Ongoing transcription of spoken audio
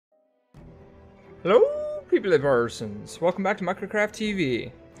Hello, people and persons. Welcome back to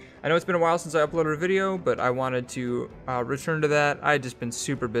MicroCraftTV. I know it's been a while since I uploaded a video, but I wanted to return to that. I had just been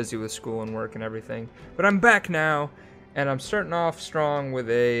super busy with school and work and everything. But I'm back now, and I'm starting off strong with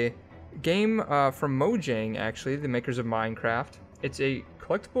a game from Mojang, actually, the makers of Minecraft. It's a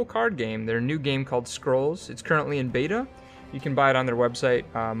collectible card game. Their new game called Scrolls. It's currently in beta. You can buy it on their website,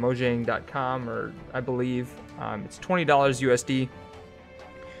 mojang.com, or I believe it's $20 USD.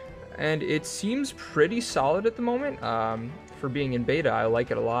 And it seems pretty solid at the moment. For being in beta, I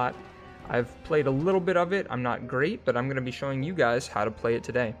like it a lot. I've played a little bit of it. I'm not great, but I'm going to be showing you guys how to play it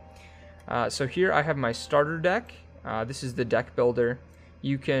today. So here I have my starter deck. This is the deck builder.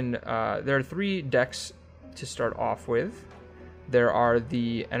 You can, there are 3 decks to start off with. There are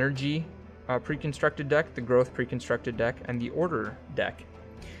the energy pre-constructed deck, the growth pre-constructed deck, and the order deck.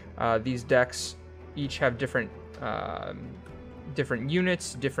 These decks each have different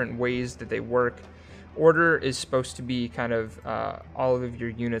units, different ways that they work. Order is supposed to be kind of all of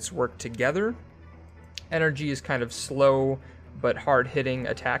your units work together. Energy is kind of slow but hard-hitting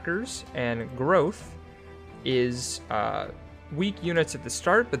attackers, and growth is weak units at the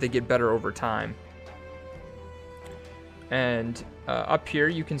start, but they get better over time. And up here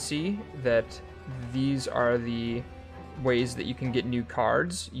you can see that these are the ways that you can get new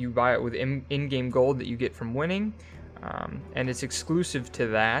cards. You buy it with in-game gold that you get from winning. And it's exclusive to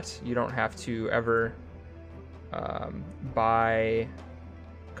that. You don't have to ever buy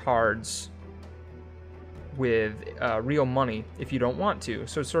cards with real money if you don't want to.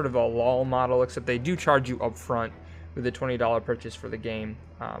 So it's sort of a LOL model, except they do charge you up front with a $20 purchase for the game.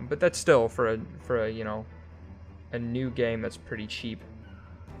 But that's still for a you know, a new game, that's pretty cheap.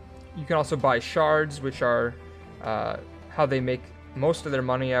 You can also buy shards, which are how they make most of their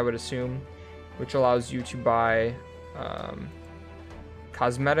money, I would assume, which allows you to buy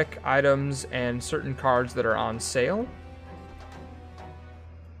cosmetic items and certain cards that are on sale.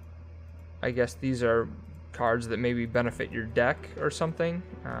 I guess these are cards that maybe benefit your deck or something,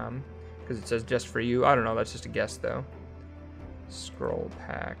 because it says just for you. I don't know, that's just a guess though. Scroll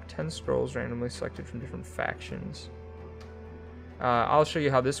pack, 10 scrolls randomly selected from different factions. I'll show you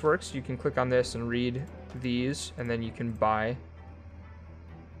how this works. You can click on this and read these, and then you can buy.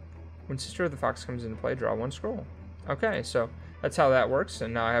 When Sister of the Fox comes into play, draw 1 scroll. Okay, so that's how that works,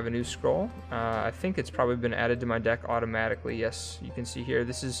 and now I have a new scroll. I think it's probably been added to my deck automatically. Yes, you can see here,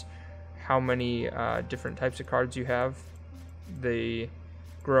 this is how many different types of cards you have. The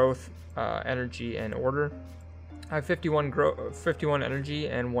growth, energy, and order. I have 51 energy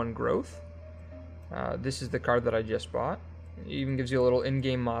and 1 growth. This is the card that I just bought. It even gives you a little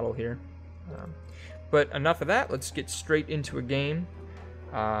in-game model here. But enough of that, let's get straight into a game.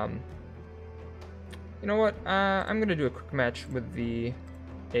 You know what, I'm going to do a quick match with the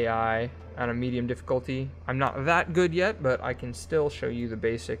AI on a medium difficulty. I'm not that good yet, but I can still show you the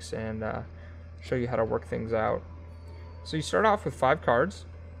basics and show you how to work things out. So you start off with 5 cards,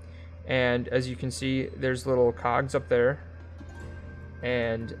 and as you can see, there's little cogs up there.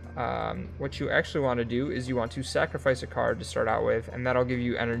 And what you actually want to do is you want to sacrifice a card to start out with, and that'll give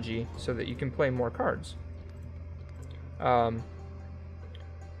you energy so that you can play more cards.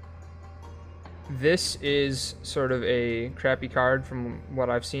 This is sort of a crappy card from what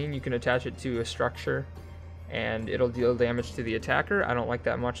I've seen. You can attach it to a structure and it'll deal damage to the attacker. I don't like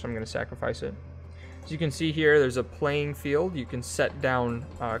that much, so I'm going to sacrifice it. As you can see here, there's a playing field. You can set down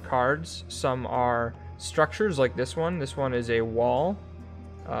cards. Some are structures like this one. This one is a wall,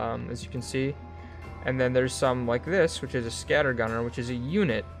 as you can see. And then there's some like this, which is a scatter gunner, which is a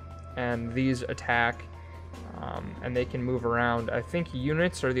unit. And these attack. And they can move around. I think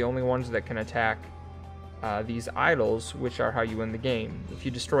units are the only ones that can attack these idols, which are how you win the game. If you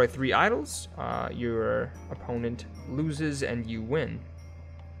destroy 3 idols, your opponent loses and you win.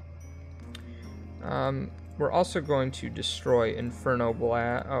 We're also going to destroy Inferno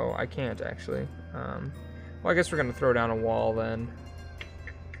Blast. Oh, I can't actually. Well, I guess we're going to throw down a wall then.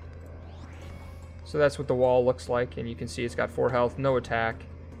 So that's what the wall looks like, and you can see it's got 4 health, no attack,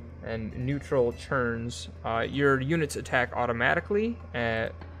 and neutral turns. Your units attack automatically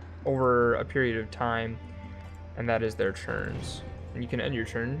over a period of time, and that is their turns. And you can end your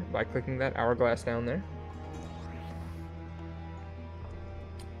turn by clicking that hourglass down there.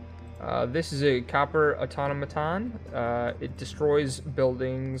 This is a copper automaton. It destroys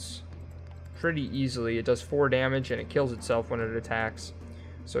buildings pretty easily. It does 4 damage and it kills itself when it attacks,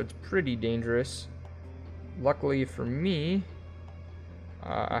 so it's pretty dangerous. Luckily for me,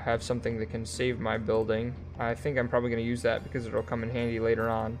 I have something that can save my building. I think I'm probably going to use that because it'll come in handy later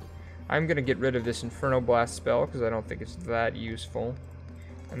on. I'm going to get rid of this Inferno Blast spell because I don't think it's that useful.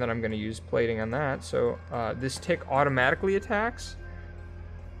 and then I'm going to use plating on that. So this tick automatically attacks.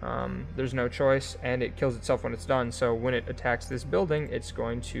 There's no choice, and it kills itself when it's done. So when it attacks this building, it's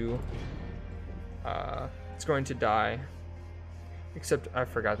going to die. Except I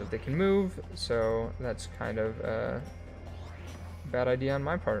forgot that they can move, so that's kind of a bad idea on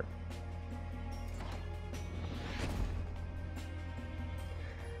my part.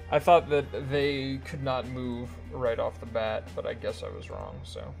 I thought that they could not move right off the bat, but I guess I was wrong,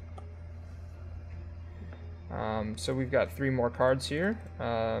 so. So we've got 3 more cards here.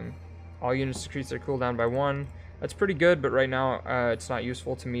 All units decrease their cooldown by 1. That's pretty good, but right now it's not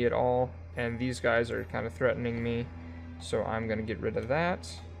useful to me at all, and these guys are kind of threatening me, so I'm going to get rid of that.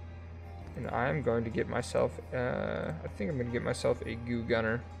 And I'm going to get myself, I think I'm going to get myself a goo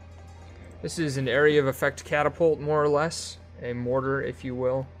gunner. This is an area of effect catapult, more or less, a mortar, if you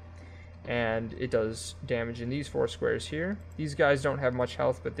will. And it does damage in these 4 squares here. These guys don't have much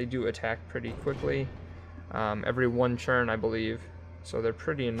health, but they do attack pretty quickly. Every 1 turn, I believe. So they're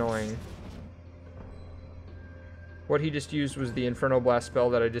pretty annoying. What he just used was the Inferno Blast spell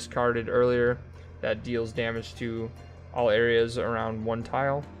that I discarded earlier. That deals damage to all areas around 1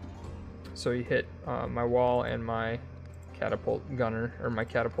 tile. So he hit my wall and my catapult gunner, or my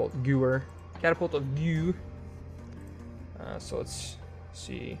catapult gooer. Catapult of goo. So let's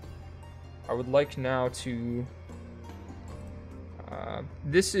see. I would like now to...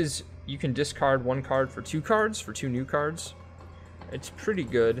 this is... You can discard 1 card for 2 cards, for 2 new cards. It's pretty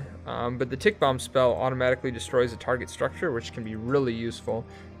good, but the Tick Bomb spell automatically destroys a target structure, which can be really useful.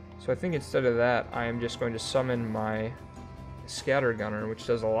 So I think instead of that, I am just going to summon my Scatter Gunner, which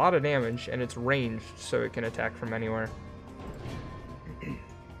does a lot of damage, and it's ranged, so it can attack from anywhere. You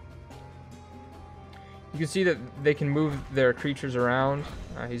can see that they can move their creatures around.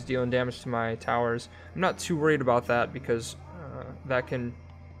 He's dealing damage to my towers. I'm not too worried about that because that can...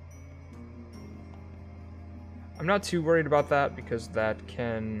 I'm not too worried about that because that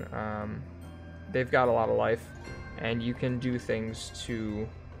can... they've got a lot of life, and you can do things to...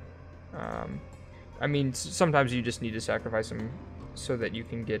 I mean, sometimes you just need to sacrifice them so that you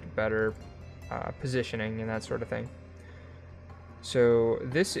can get better positioning and that sort of thing. So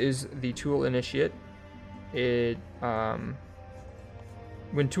this is the Tool Initiate. It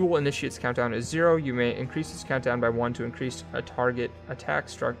when Tool Initiate's countdown is 0, you may increase its countdown by 1 to increase a target attack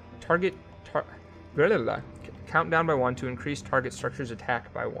countdown by 1 to increase target structure's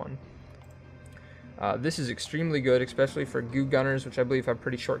attack by 1. This is extremely good, especially for goo gunners, which I believe have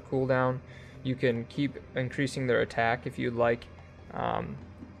pretty short cooldown. You can keep increasing their attack if you'd like, and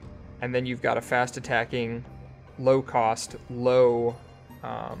then you've got a fast attacking, low cost, low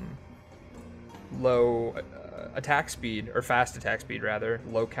attack speed, or fast attack speed rather,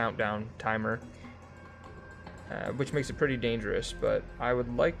 low countdown timer, which makes it pretty dangerous, but I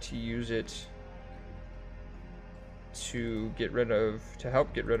would like to use it to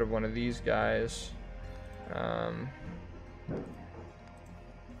help get rid of one of these guys.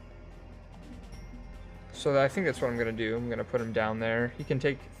 So I think that's what I'm going to do. I'm going to put him down there. He can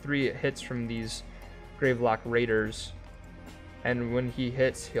take 3 hits from these Gravelock Raiders, and when he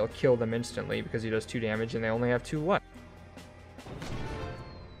hits, he'll kill them instantly because he does 2 damage, and they only have 2 left.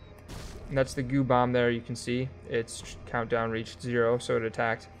 And that's the goo bomb there. You can see its countdown reached 0, so it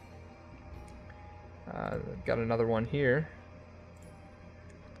attacked. Got another one here.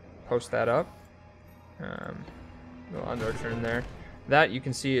 Post that up. Little under turn there. That you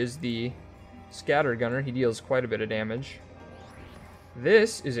can see is the Scatter Gunner. He deals quite a bit of damage.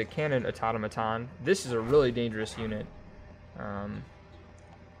 This is a Cannon Automaton. This is a really dangerous unit.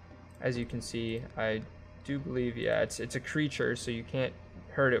 As you can see, I do believe, yeah, it's a creature, so you can't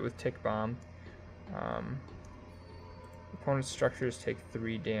hurt it with Tick Bomb. Opponent's structures take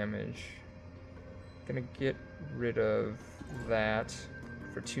 3 damage. Gonna get rid of that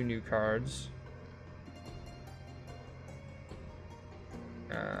for 2 new cards.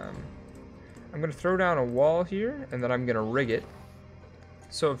 I'm going to throw down a wall here, and then I'm going to rig it.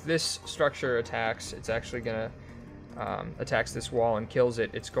 So if this structure attacks, it's actually going to attacks this wall and kills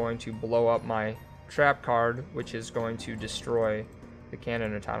it. It's going to blow up my trap card, which is going to destroy the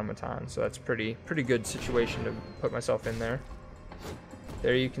Cannon Automaton. So that's pretty good situation to put myself in there.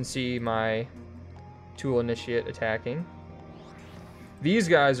 There you can see my Tool Initiate attacking. These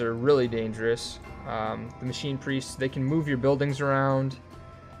guys are really dangerous. The Machine Priests, they can move your buildings around.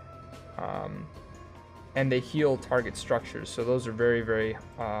 And they heal target structures, so those are very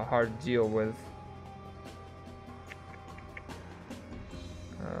hard to deal with.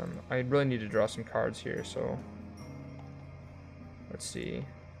 I really need to draw some cards here, so let's see.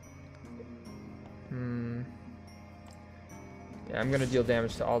 Yeah, I'm gonna deal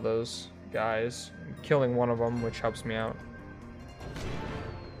damage to all those guys. I'm killing one of them, which helps me out.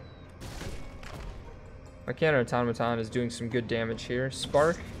 My cannon automaton is doing some good damage here.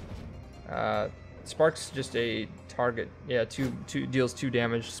 Spark. Spark's just a target. Yeah, deals 2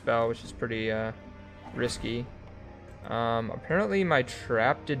 damage spell, which is pretty risky. Apparently my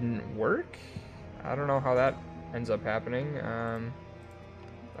trap didn't work. I don't know how that ends up happening.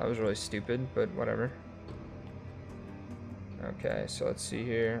 That was really stupid, but whatever. Okay, so let's see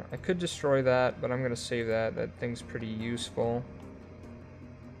here. I could destroy that, but I'm gonna save that. That thing's pretty useful.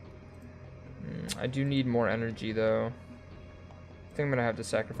 I do need more energy, though. I think I'm gonna have to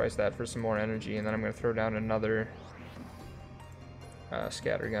sacrifice that for some more energy, and then I'm gonna throw down another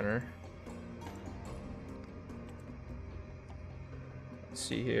scattergunner. Let's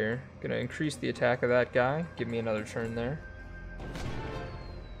see here. Gonna increase the attack of that guy. Give me another turn there.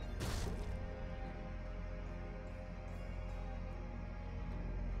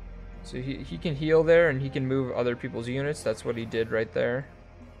 So he can heal there, and he can move other people's units. That's what he did right there.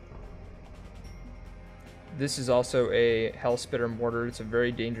 This is also a Hellspitter Mortar. It's a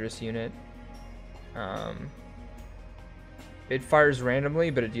very dangerous unit. It fires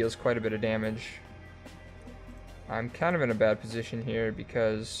randomly, but it deals quite a bit of damage. I'm kind of in a bad position here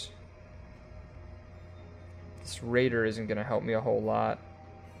because this Raider isn't going to help me a whole lot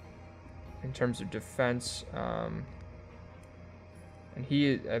in terms of defense. And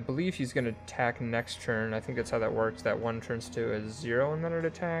I believe he's going to attack next turn. I think that's how that works. That one turns to a 0 and then it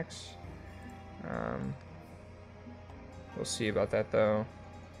attacks. We'll see about that though.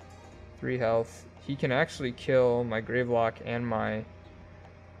 3 health. He can actually kill my Gravelock and my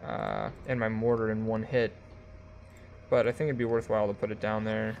mortar in one hit. But I think it'd be worthwhile to put it down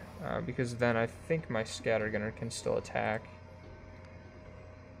there because then I think my Scattergunner can still attack.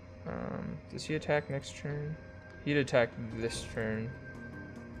 Does he attack next turn? He'd attack this turn.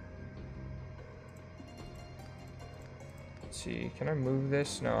 Let's see, can I move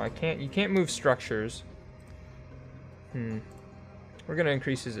this? No, I can't. You can't move structures. We're gonna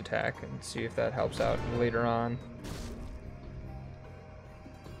increase his attack and see if that helps out later on.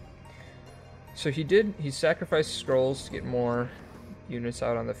 So he sacrificed scrolls to get more units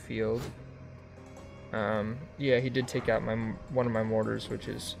out on the field. Yeah, he did take out one of my mortars, which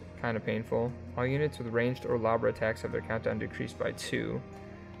is kind of painful. All units with ranged or Labra attacks have their countdown decreased by 2.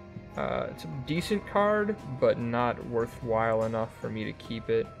 It's a decent card, but not worthwhile enough for me to keep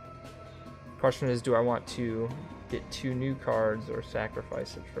it. Question is, do I want to get 2 new cards or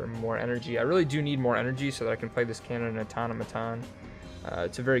sacrifice it for more energy? I really do need more energy so that I can play this cannon automaton.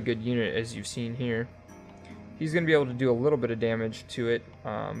 It's a very good unit, as you've seen here. He's going to be able to do a little bit of damage to it,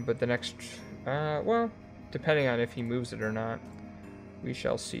 but the next, well, depending on if he moves it or not, we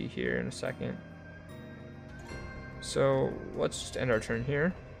shall see here in a second. So let's just end our turn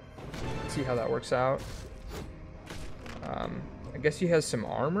here. See how that works out. I guess he has some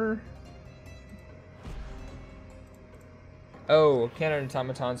armor. Oh, cannon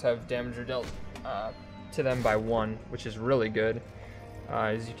automatons have damage dealt to them by 1, which is really good.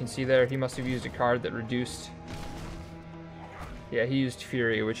 As you can see there, he must have used a card that reduced... Yeah, he used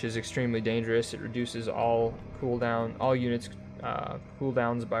Fury, which is extremely dangerous. It reduces all units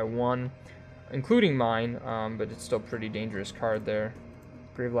cooldowns by 1, including mine, but it's still a pretty dangerous card there.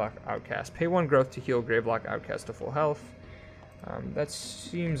 Gravelock Outcast. Pay 1 growth to heal Gravelock Outcast to full health. That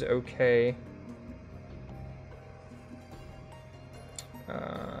seems okay.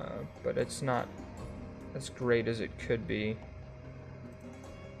 But it's not as great as it could be.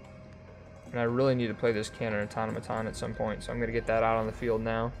 And I really need to play this cannon automaton at some point, so I'm going to get that out on the field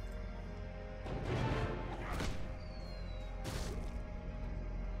now.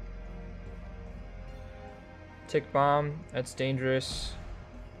 Tick bomb, that's dangerous.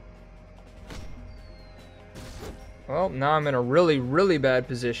 Well, now I'm in a really, really bad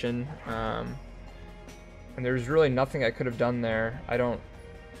position. And there's really nothing I could have done there.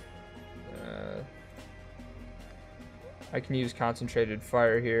 I can use concentrated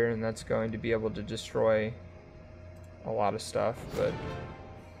fire here, and that's going to be able to destroy a lot of stuff, but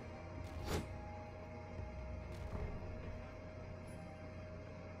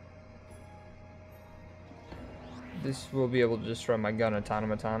this will be able to destroy my gun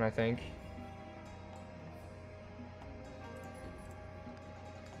automaton, I think.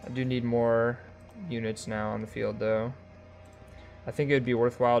 I do need more units now on the field, though. I think it would be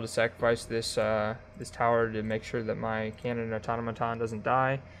worthwhile to sacrifice this this tower to make sure that my cannon automaton doesn't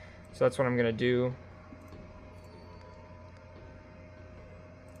die. So that's what I'm going to do.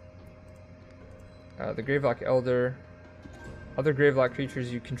 The Gravelock Elder. Other Gravelock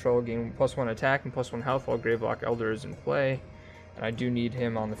creatures you control gain +1 attack and +1 health while Gravelock Elder is in play. and I do need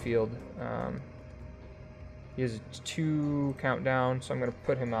him on the field. He has a 2 countdown, so I'm going to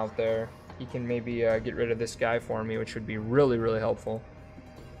put him out there. He can maybe get rid of this guy for me, which would be really, really helpful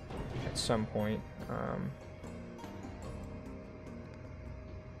at some point.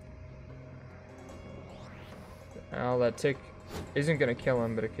 Well, that tick isn't going to kill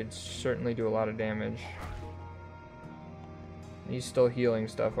him, but it could certainly do a lot of damage. He's still healing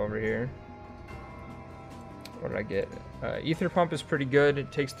stuff over here. What did I get? Ether Pump is pretty good.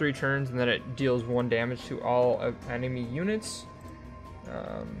 It takes 3 turns, and then it deals 1 damage to all enemy units.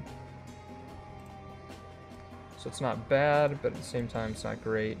 So it's not bad, but at the same time, it's not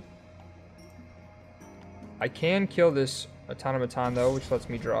great. I can kill this automaton, though, which lets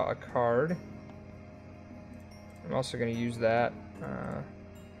me draw a card. I'm also going to use that,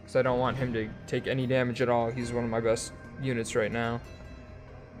 because I don't want him to take any damage at all. He's one of my best units right now.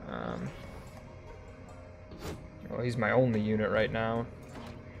 Well, he's my only unit right now.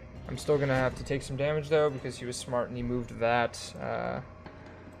 I'm still going to have to take some damage, though, because he was smart and he moved that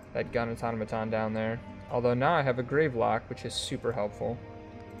gun automaton down there. Although now I have a Grave Lock, which is super helpful.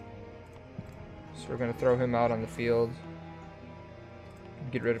 So we're going to throw him out on the field.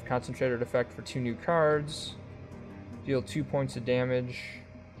 Get rid of Concentrated Effect for 2 new cards. Deal 2 points of damage.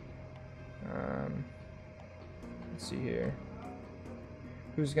 Let's see here.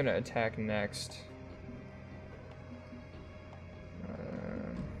 Who's going to attack next?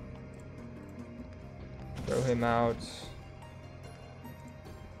 Throw him out.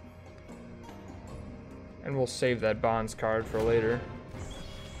 And we'll save that Bonds card for later.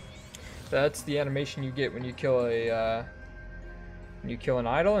 That's the animation you get when you kill a an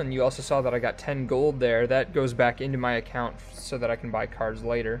idol, and you also saw that I got 10 gold there. That goes back into my account so that I can buy cards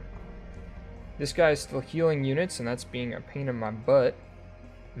later. This guy is still healing units, and that's being a pain in my butt.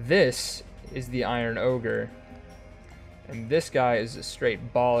 This is the Iron Ogre. And this guy is a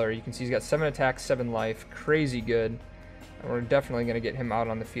straight baller. You can see he's got 7 attack, 7 life. Crazy good. And we're definitely going to get him out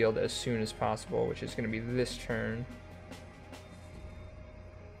on the field as soon as possible, which is going to be this turn.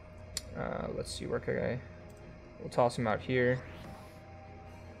 Let's see, work guy. We'll toss him out here.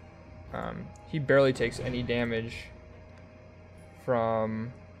 He barely takes any damage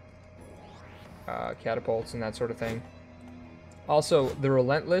from catapults and that sort of thing. Also, the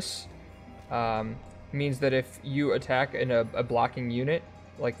Relentless means that if you attack in a blocking unit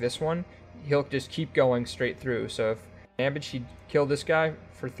like this one, he'll just keep going straight through. So if damage, he'd kill this guy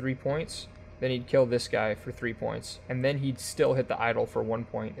for 3 points, then he'd kill this guy for 3 points, and then he'd still hit the idol for 1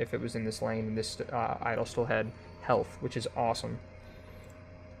 point if it was in this lane and this idol still had health, which is awesome.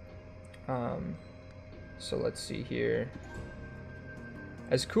 So let's see here.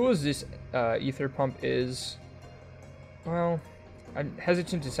 As cool as this Ether Pump is, well, I'm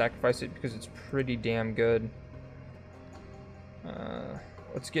hesitant to sacrifice it because it's pretty damn good.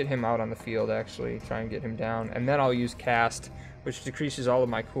 Let's get him out on the field, actually. Try and get him down. And then I'll use Cast, which decreases all of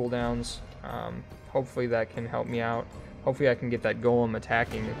my cooldowns. Hopefully that can help me out. Hopefully I can get that Golem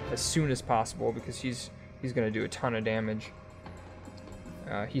attacking as soon as possible, because he's going to do a ton of damage.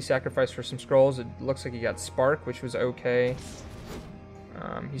 He sacrificed for some scrolls. It looks like he got Spark, which was okay.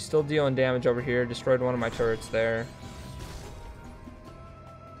 He's still dealing damage over here. Destroyed one of my turrets there.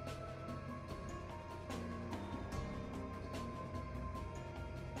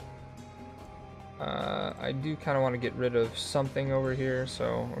 I do kind of want to get rid of something over here,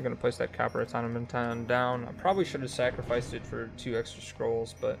 so we're going to place that Copper Automaton down. I probably should have sacrificed it for 2 extra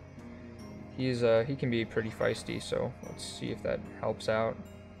scrolls, but he can be pretty feisty, so let's see if that helps out.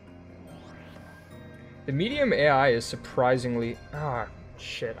 The medium AI is surprisingly... Ah,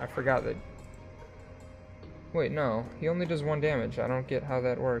 shit, I forgot that... Wait, no, he only does 1 damage. I don't get how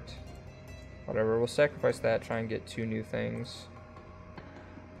that worked. Whatever, we'll sacrifice that, try and get 2 new things.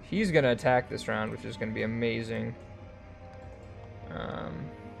 He's going to attack this round, which is going to be amazing.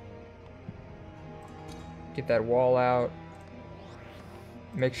 Get that wall out.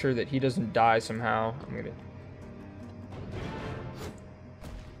 Make sure that he doesn't die somehow.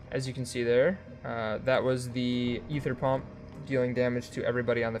 As you can see there, that was the Ether Pump dealing damage to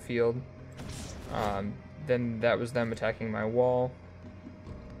everybody on the field. Then that was them attacking my wall.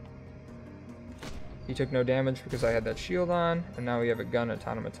 He took no damage because I had that shield on, and now we have a gun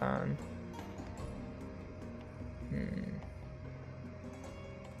automaton.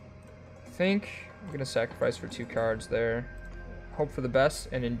 I think I'm going to sacrifice for 2 cards there. Hope for the best,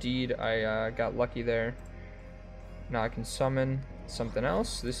 and indeed I got lucky there. Now I can summon something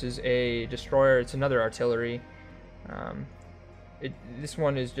else. This is a destroyer. It's another artillery. This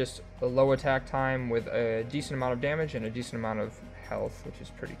one is just a low attack time with a decent amount of damage and a decent amount of health, which is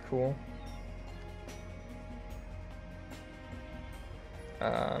pretty cool.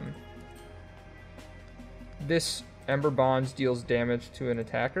 This Ember Bonds deals damage to an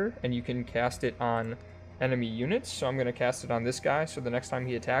attacker, and you can cast it on enemy units. So I'm going to cast it on this guy, so the next time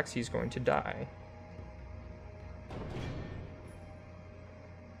he attacks, he's going to die.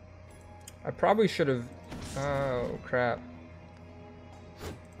 I probably should have... Oh, crap.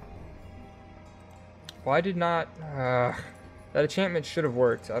 Why did not... that enchantment should have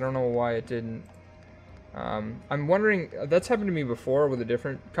worked. I don't know why it didn't. I'm wondering... That's happened to me before with a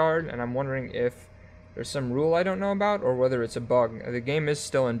different card, and I'm wondering if there's some rule I don't know about, or whether it's a bug. The game is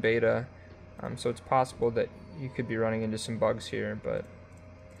still in beta, so it's possible that you could be running into some bugs here, but...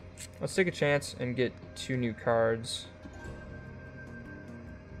 Let's take a chance and get 2 new cards.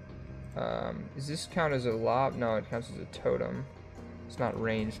 Does this count as a lob? No, it counts as a totem. It's not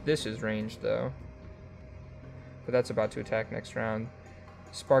ranged. This is ranged, though. But that's about to attack next round.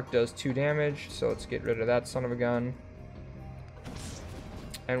 Spark does 2 damage, so let's get rid of that son of a gun.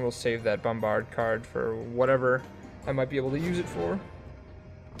 And we'll save that Bombard card for whatever I might be able to use it for.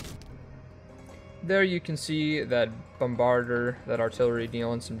 There you can see that Bombarder, that artillery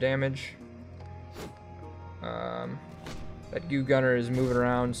dealing some damage. That Goo Gunner is moving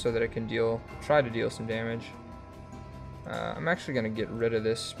around so that it can try to deal some damage. I'm actually going to get rid of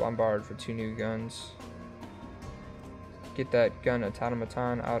this Bombard for 2 new guns. Get that gun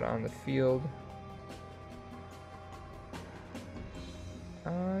automaton out on the field.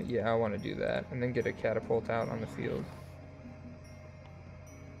 Yeah, I want to do that. And then get a catapult out on the field.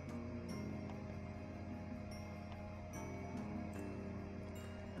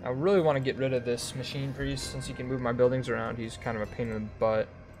 I really want to get rid of this Machine Priest since he can move my buildings around. He's kind of a pain in the butt.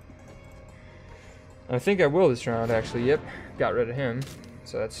 I think I will this round, actually. Yep, got rid of him.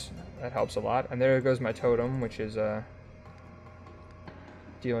 So that helps a lot. And there goes my totem, which is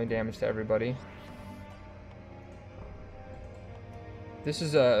dealing damage to everybody. This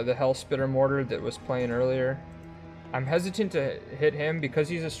is the Hell Spitter Mortar that was playing earlier. I'm hesitant to hit him because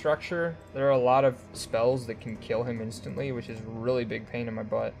he's a structure. There are a lot of spells that can kill him instantly, which is a really big pain in my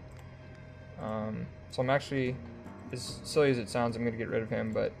butt. So I'm actually, as silly as it sounds, I'm going to get rid of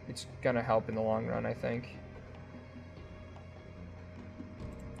him, but it's going to help in the long run, I think.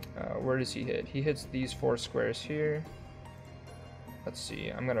 Where does he hit? He hits these 4 squares here. Let's see,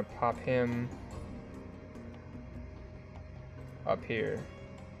 I'm going to pop him up here,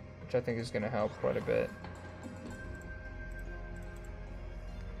 which I think is going to help quite a bit.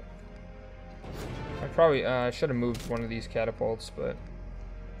 I probably should have moved one of these catapults, but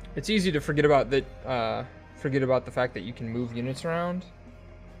it's easy to forget about that. Forget about the fact that you can move units around.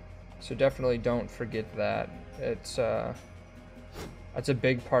 So definitely don't forget that. It's that's a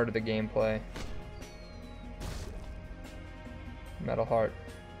big part of the gameplay. Metal Heart.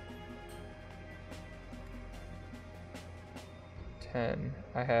 10.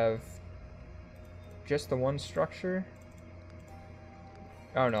 I have just the 1 structure.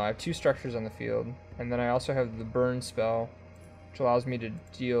 Oh no, I have 2 structures on the field, and then I also have the burn spell, which allows me to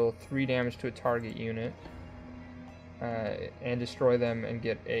deal 3 damage to a target unit, and destroy them and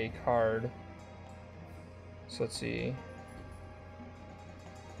get a card. So let's see.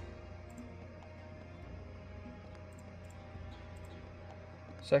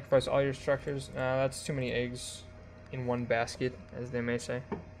 Sacrifice all your structures. That's too many eggs in one basket, as they may say.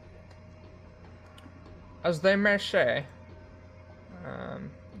 As they may say.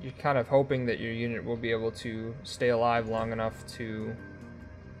 You're kind of hoping that your unit will be able to stay alive long enough to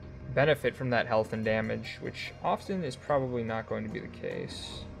benefit from that health and damage, which often is probably not going to be the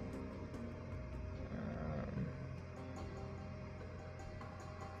case.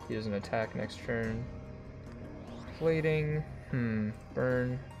 He doesn't attack next turn. Plating.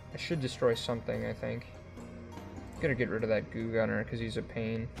 Burn. I should destroy something, I think. I'm gonna get rid of that Goo Gunner because he's a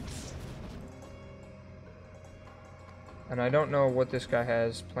pain. And I don't know what this guy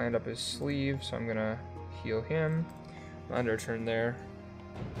has planned up his sleeve, so I'm gonna heal him. Under turn there.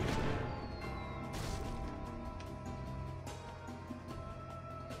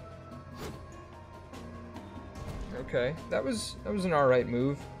 Okay, that was an alright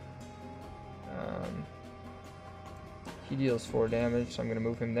move. He deals 4 damage, so I'm gonna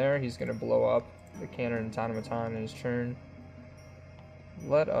move him there. He's gonna blow up the cannon and automaton in his turn.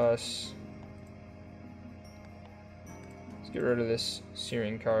 Let's get rid of this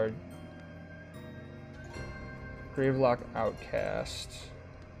Searing card. Gravelock Outcast.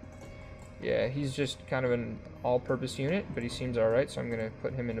 Yeah, he's just kind of an all-purpose unit, but he seems alright, so I'm gonna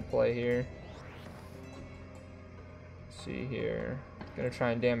put him into play here. Let's see here. Gonna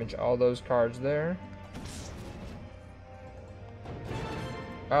try and damage all those cards there.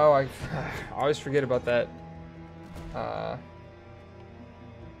 Oh, I always forget about that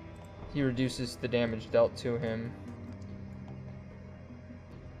he reduces the damage dealt to him.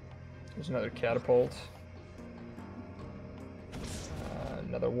 There's another catapult.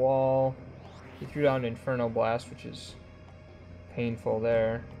 Another wall. He threw down an Inferno Blast, which is painful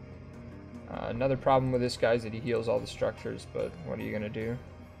there. Another problem with this guy is that he heals all the structures, but what are you going to do?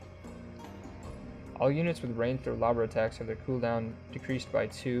 All units with ranged or lava attacks have their cooldown decreased by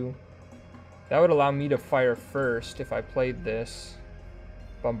 2. That would allow me to fire first if I played this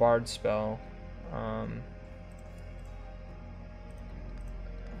bombard spell. I'm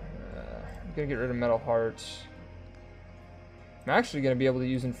going to get rid of Metal Hearts. I'm actually going to be able to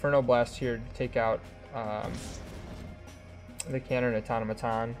use Inferno Blast here to take out the Cannon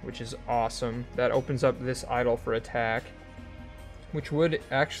Automaton, which is awesome. That opens up this idol for attack, which would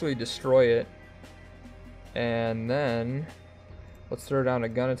actually destroy it. And then let's throw down a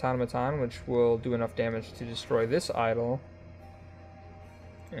Gun Automaton, which will do enough damage to destroy this idol.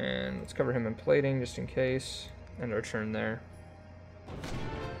 And let's cover him in plating just in case. End our turn there.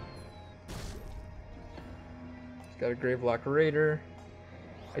 He's got a Gravelock Raider.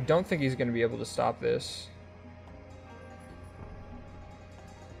 I don't think he's going to be able to stop this.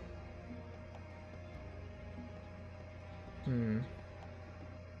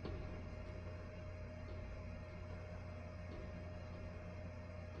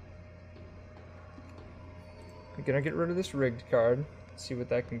 I'm gonna get rid of this rigged card. See what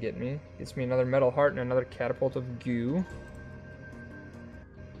that can get me. Gets me another Metal Heart and another Catapult of Goo.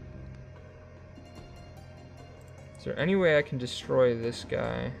 Is there any way I can destroy this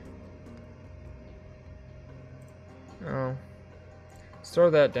guy? Oh. Let's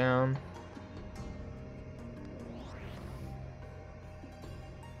throw that down.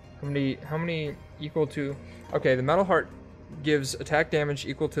 How many equal to... Okay, the Metal Heart gives attack damage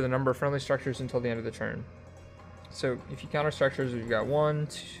equal to the number of friendly structures until the end of the turn. So if you counter structures, we've got 1,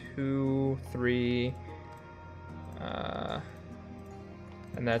 2, 3, and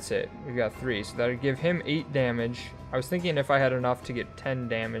that's it. We've got 3, so that would give him 8 damage. I was thinking if I had enough to get 10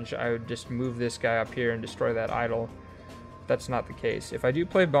 damage, I would just move this guy up here and destroy that idol. That's not the case. If I do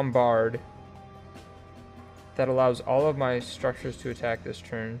play Bombard, that allows all of my structures to attack this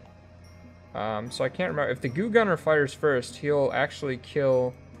turn. So I can't remember. If the Goo Gunner fires first, he'll actually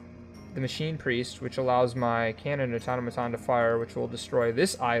kill the Machine Priest, which allows my Cannon Automaton to fire, which will destroy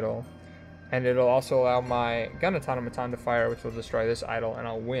this idol. And it'll also allow my Gun Automaton to fire, which will destroy this idol, and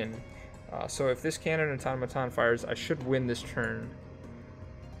I'll win. So if this Cannon Automaton fires, I should win this turn.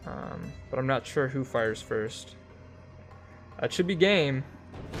 But I'm not sure who fires first. That should be game.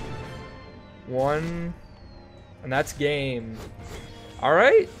 1, and that's game.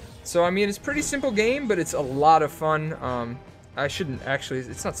 Alright, so I mean, it's a pretty simple game, but it's a lot of fun. I shouldn't actually,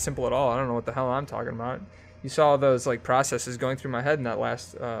 it's not simple at all. I don't know what the hell I'm talking about. You saw those like processes going through my head in that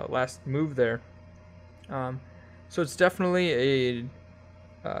last move there. So it's definitely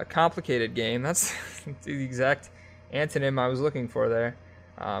a complicated game. That's the exact antonym I was looking for there.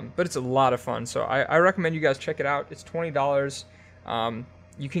 But it's a lot of fun. So I recommend you guys check it out. It's $20.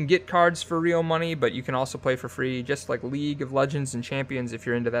 You can get cards for real money, but you can also play for free, just like League of Legends and Champions if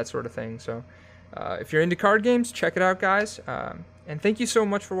you're into that sort of thing. So if you're into card games, check it out, guys. And thank you so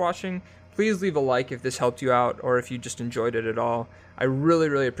much for watching. Please leave a like if this helped you out, or if you just enjoyed it at all. I really,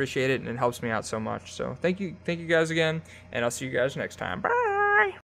 really appreciate it, and it helps me out so much. So thank you guys again, and I'll see you guys next time. Bye!